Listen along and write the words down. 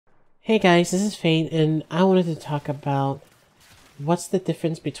Hey guys, this is Fate, and I wanted to talk about what's the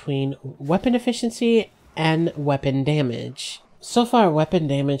difference between weapon efficiency and weapon damage. So far, weapon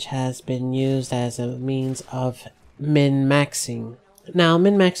damage has been used as a means of min-maxing. Now,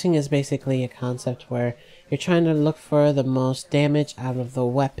 min-maxing is basically a concept where you're trying to look for the most damage out of the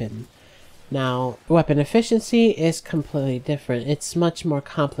weapon. Now, weapon efficiency is completely different. It's much more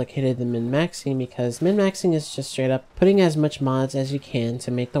complicated than min-maxing because min-maxing is just straight up putting as much mods as you can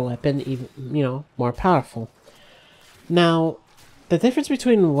to make the weapon even, more powerful. Now, the difference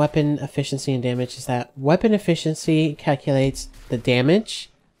between weapon efficiency and damage is that weapon efficiency calculates the damage,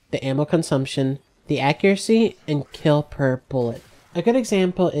 the ammo consumption, the accuracy, and kill per bullet. A good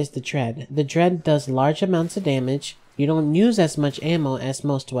example is the Dread. The Dread does large amounts of damage. You don't use as much ammo as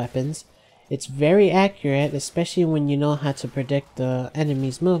most weapons. It's very accurate, especially when you know how to predict the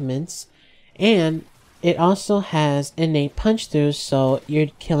enemy's movements. And it also has innate punch-throughs, so you're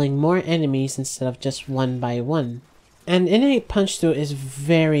killing more enemies instead of just one by one. And innate punch-through is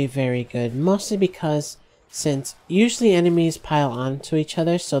very, very good, mostly because since usually enemies pile onto each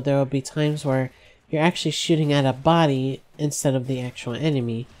other, so there will be times where you're actually shooting at a body instead of the actual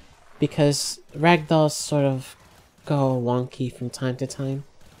enemy, because ragdolls sort of go wonky from time to time.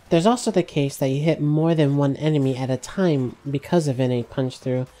 There's also the case that you hit more than one enemy at a time because of innate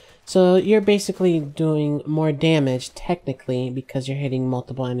punch-through, so you're basically doing more damage technically because you're hitting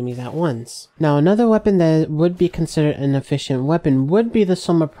multiple enemies at once. Now, another weapon that would be considered an efficient weapon would be the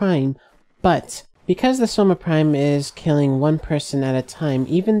Soma Prime, but because the Soma Prime is killing one person at a time,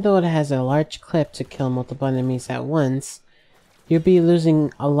 even though it has a large clip to kill multiple enemies at once, you'll be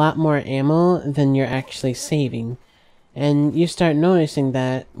losing a lot more ammo than you're actually saving. And you start noticing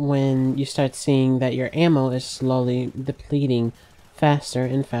that when you start seeing that your ammo is slowly depleting faster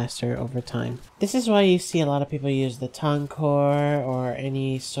and faster over time. This is why you see a lot of people use the Tonkor or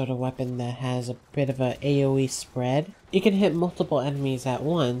any sort of weapon that has a bit of a AoE spread. You can hit multiple enemies at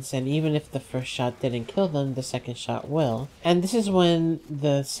once, and even if the first shot didn't kill them, the second shot will. And this is when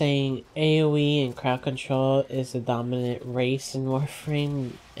the saying AoE and crowd control is the dominant race in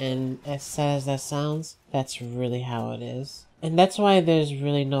Warframe, and as sad as that sounds, that's really how it is. And that's why there's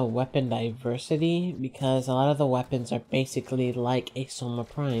really no weapon diversity, because a lot of the weapons are basically like a Soma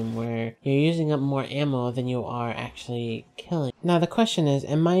Prime, where you're using up more ammo than you are actually killing. Now the question is,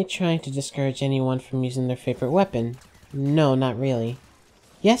 am I trying to discourage anyone from using their favorite weapon? No, not really.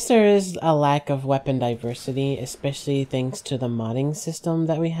 Yes, there is a lack of weapon diversity, especially thanks to the modding system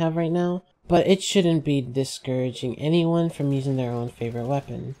that we have right now. But it shouldn't be discouraging anyone from using their own favorite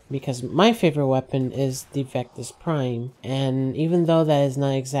weapon, because my favorite weapon is the Vectis Prime, and even though that is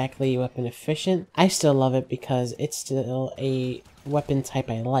not exactly weapon efficient, I still love it because it's still a weapon type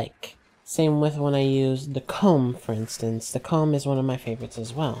I like. Same with when I use the Comb, for instance. The Comb is one of my favorites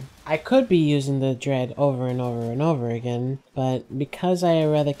as well. I could be using the Dread over and over and over again, but because I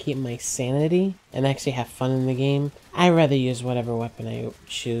rather keep my sanity and actually have fun in the game, I rather use whatever weapon I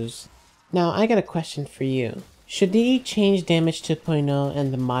choose. Now, I got a question for you. Should DE change Damage 2.0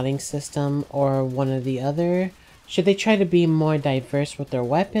 and the modding system, or one or the other? Should they try to be more diverse with their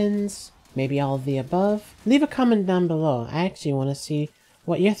weapons? Maybe all of the above? Leave a comment down below. I actually want to see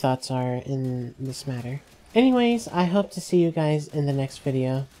what your thoughts are in this matter. Anyways, I hope to see you guys in the next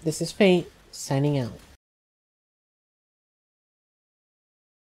video. This is Fate, signing out.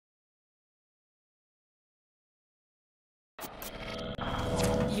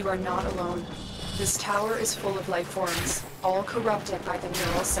 You are not alone. This tower is full of life forms, all corrupted by the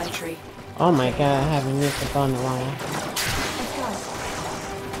neural sentry. Oh my god, I haven't used the phone in a while.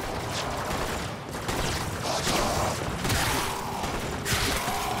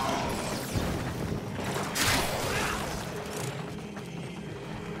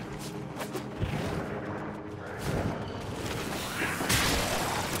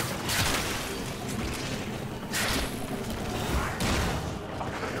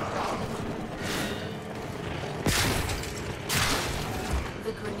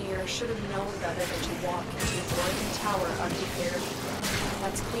 Should have known better than to walk into the Warframe tower unprepared.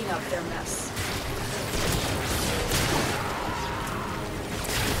 Let's clean up their mess.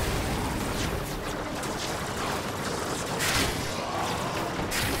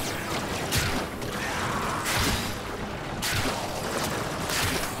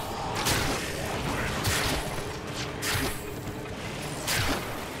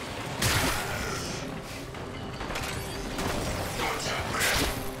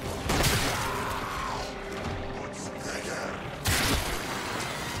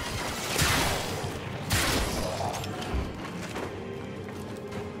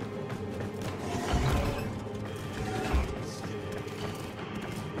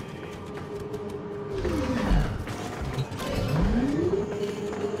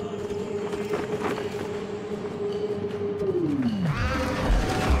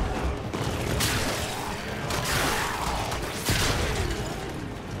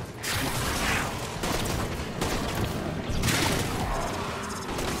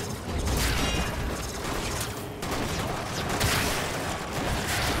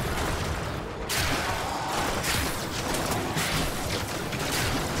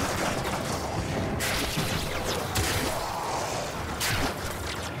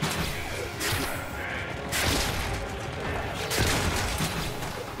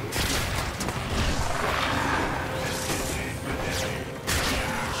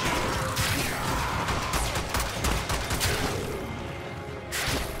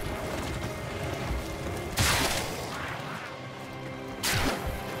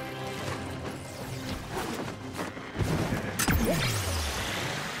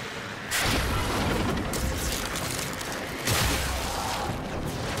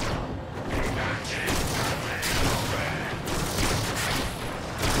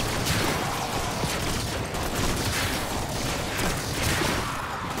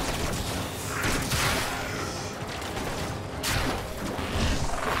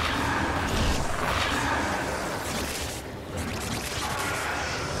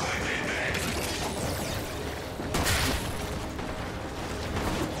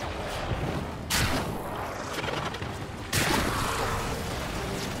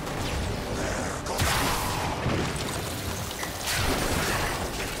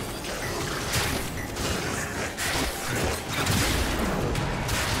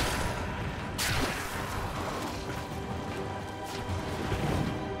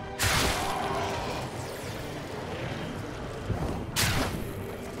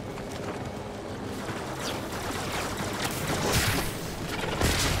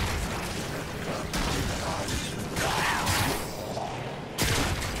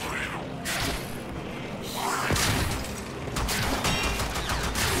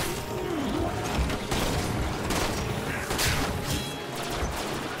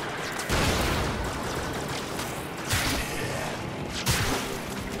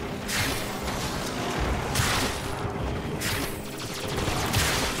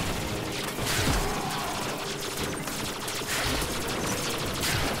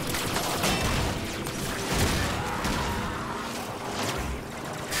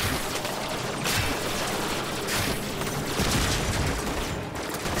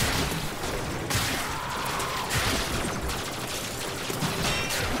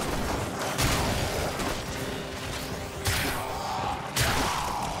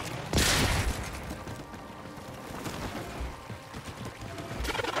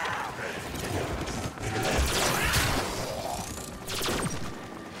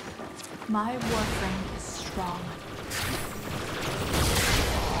 My Warframe is strong.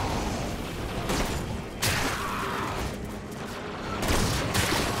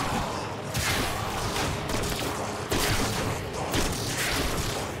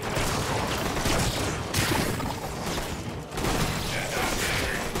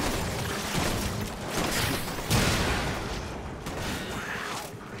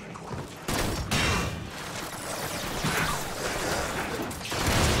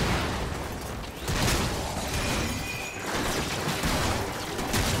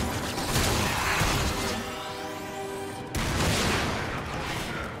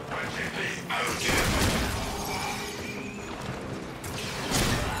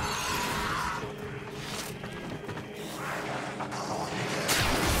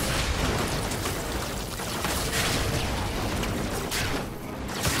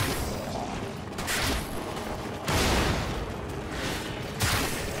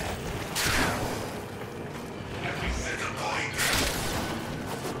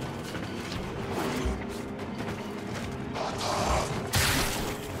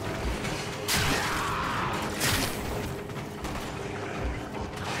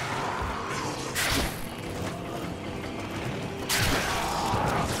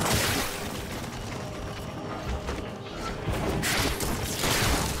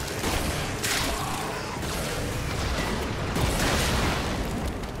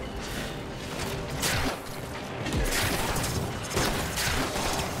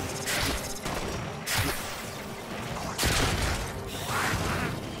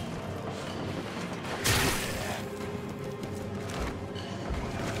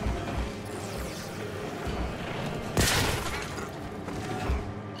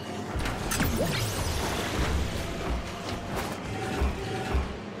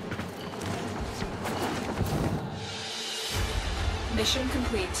 Mission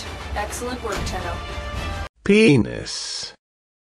complete. Excellent work, Tenno. Penis.